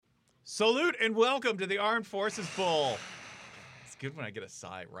Salute and welcome to the Armed Forces Bowl. It's good when I get a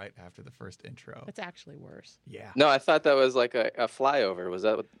sigh right after the first intro. It's actually worse. Yeah. No, I thought that was like a flyover. Was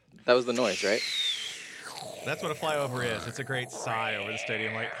that that was the noise, right? That's what a flyover is. It's a great sigh over the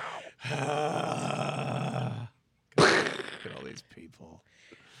stadium, like, look at all these people.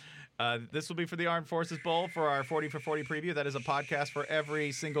 This will be for the Armed Forces Bowl for our 40 for 40 preview. That is a podcast for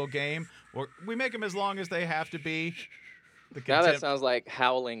every single game. We make them as long as they have to be. Now that sounds like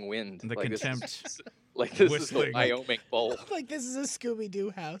howling wind. The like contempt. This is the whistling. Wyoming Bowl. Like this is a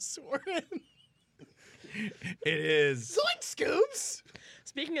Scooby-Doo house we're in. It is. Zoink, Scoobs!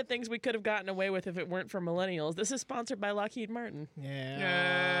 Speaking of things we could have gotten away with if it weren't for millennials, this is sponsored by Lockheed Martin.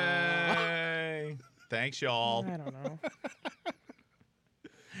 Yeah. Yay. Thanks, y'all. I don't know.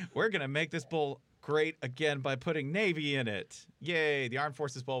 We're going to make this bowl great again by putting Navy in it. Yay. The Armed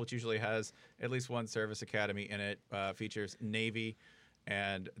Forces Bowl, which usually has at least one service academy in it, features Navy,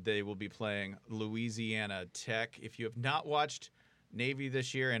 and they will be playing Louisiana Tech. If you have not watched Navy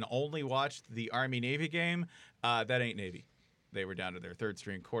this year and only watched the Army-Navy game, that ain't Navy. They were down to their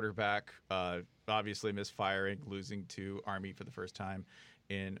third-string quarterback, obviously misfiring, losing to Army for the first time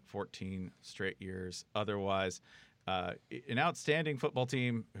in 14 straight years. Otherwise, an outstanding football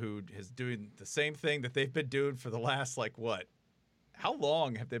team who is doing the same thing that they've been doing for the last, how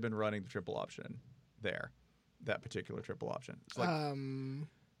long have they been running the triple option there, that particular triple option? It's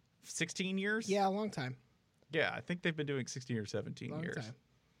 16 years? Yeah, a long time. Yeah, I think they've been doing 16 or 17 Long years. time.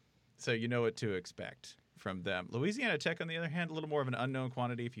 So you know what to expect from them. Louisiana Tech, on the other hand, a little more of an unknown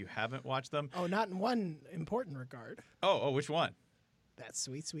quantity if you haven't watched them. Oh, not in one important regard. Oh, which one? That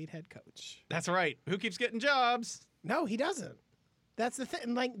sweet, sweet head coach. That's right. Who keeps getting jobs? No, he doesn't. That's the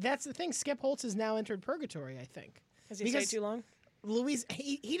thing. That's the thing. Skip Holtz has now entered purgatory, I think. Has he stayed too long?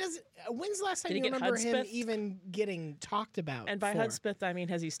 He doesn't. When's the last time Did he you get remember him Hudspeth? even getting talked about? And by for? Hudspeth, I mean,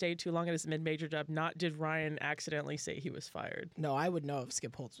 has he stayed too long at his mid-major job? Not did Ryan accidentally say he was fired? No, I would know if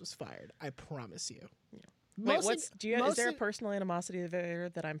Skip Holtz was fired. I promise you. Yeah. Wait, Mostly- is there a personal animosity there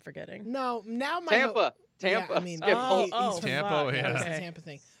that I'm forgetting? No, now my Tampa. Yeah, I mean, Skip Holtz. he's from Tampa, Buck. yeah. That was the Okay. Tampa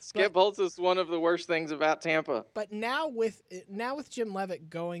thing. Skip Holtz is one of the worst things about Tampa. But now with Jim Leavitt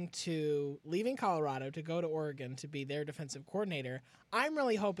leaving Colorado to go to Oregon to be their defensive coordinator, I'm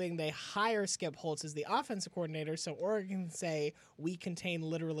really hoping they hire Skip Holtz as the offensive coordinator, so Oregon can say we contain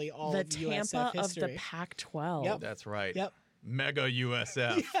literally all The of USF Tampa of history. the Pac-12. Yep. That's right. Yep. Mega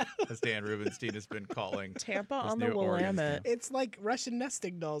USF, as Dan Rubenstein has been calling. Tampa this on the new Oregon Willamette It's like Russian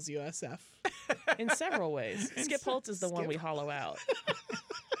nesting dolls USF. in several ways. Skip Holtz is the one we hollow out.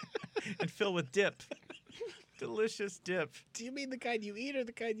 And fill with dip. Delicious dip. Do you mean the kind you eat or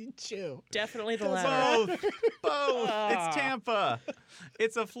the kind you chew? Definitely the latter. Both. It's Tampa.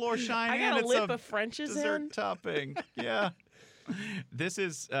 It's a floor shine I and got a it's lip a of French's dessert in. topping. Yeah. This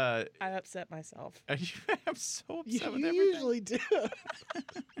is. I upset myself. I'm so You upset with everything. usually do.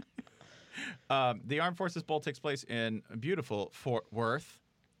 The Armed Forces Bowl takes place in beautiful Fort Worth.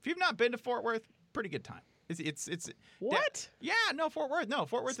 If you've not been to Fort Worth, pretty good time. It's What? Yeah, no, Fort Worth. No,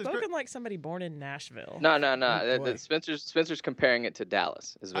 Fort Worth is great. Spoken like somebody born in Nashville. No. Oh, boy. Spencer's comparing it to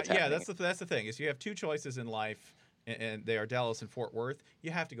Dallas. Is what's Yeah, happening. that's the thing. Is you have two choices in life, and they are Dallas and Fort Worth.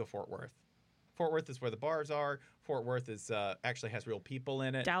 You have to go Fort Worth. Fort Worth is where the bars are. Fort Worth is actually has real people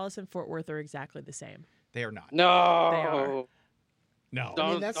in it. Dallas and Fort Worth are exactly the same. They are not. No. No.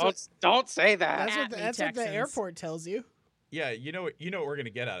 Don't say that. That's what At me, what the Texans. airport tells you. Yeah, you know what we're gonna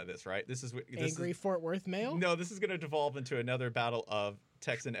get out of this, right? This is Angry Fort Worth male? No, this is gonna devolve into another battle of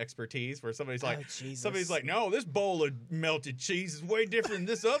Texan expertise, where somebody's like, Jesus. no, this bowl of melted cheese is way different than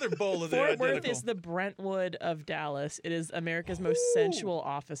this other bowl of the Fort Worth identical. is the Brentwood of Dallas. It is America's most sensual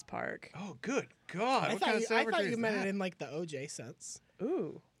office park. Oh, good God! I What kind of thought savagery you is meant that? it in like the OJ sense,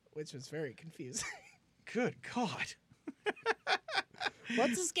 Ooh. which was very confusing. Good God!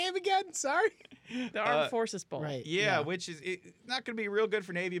 What's this game again? Sorry. The Armed Forces Bowl. Right. Yeah, which is not going to be real good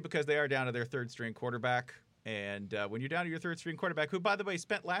for Navy because they are down to their third-string quarterback. And when you're down to your third-string quarterback, who, by the way,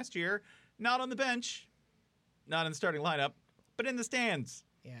 spent last year not on the bench, not in the starting lineup, but in the stands.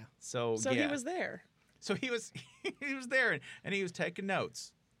 Yeah. So He was there. So he was he was there and he was taking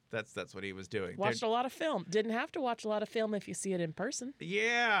notes. That's what he was doing. Watched a lot of film. Didn't have to watch a lot of film if you see it in person.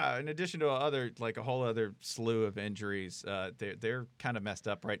 Yeah, in addition to a whole other slew of injuries, they're kind of messed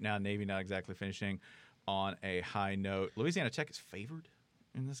up right now. Navy not exactly finishing on a high note. Louisiana Tech is favored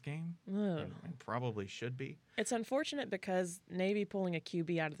in this game. Ugh. And probably should be. It's unfortunate because Navy pulling a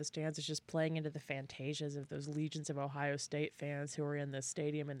QB out of the stands is just playing into the fantasias of those legions of Ohio State fans who are in the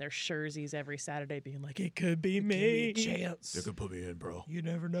stadium in their jerseys every Saturday being like, it could be me. Give me a chance. They could put me in, bro. You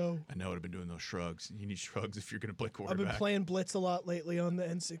never know. I know I've been doing those shrugs. You need shrugs if you're going to play I've quarterback. been playing blitz a lot lately on the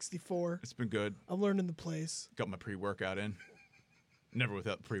N64. It's been good. I'm learning the plays. Got my pre-workout in. Never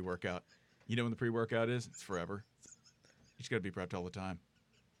without the pre-workout. You know when the pre-workout is? It's forever. You just got to be prepped all the time.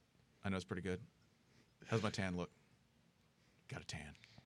 I know it's pretty good. How's my tan look? Got a tan.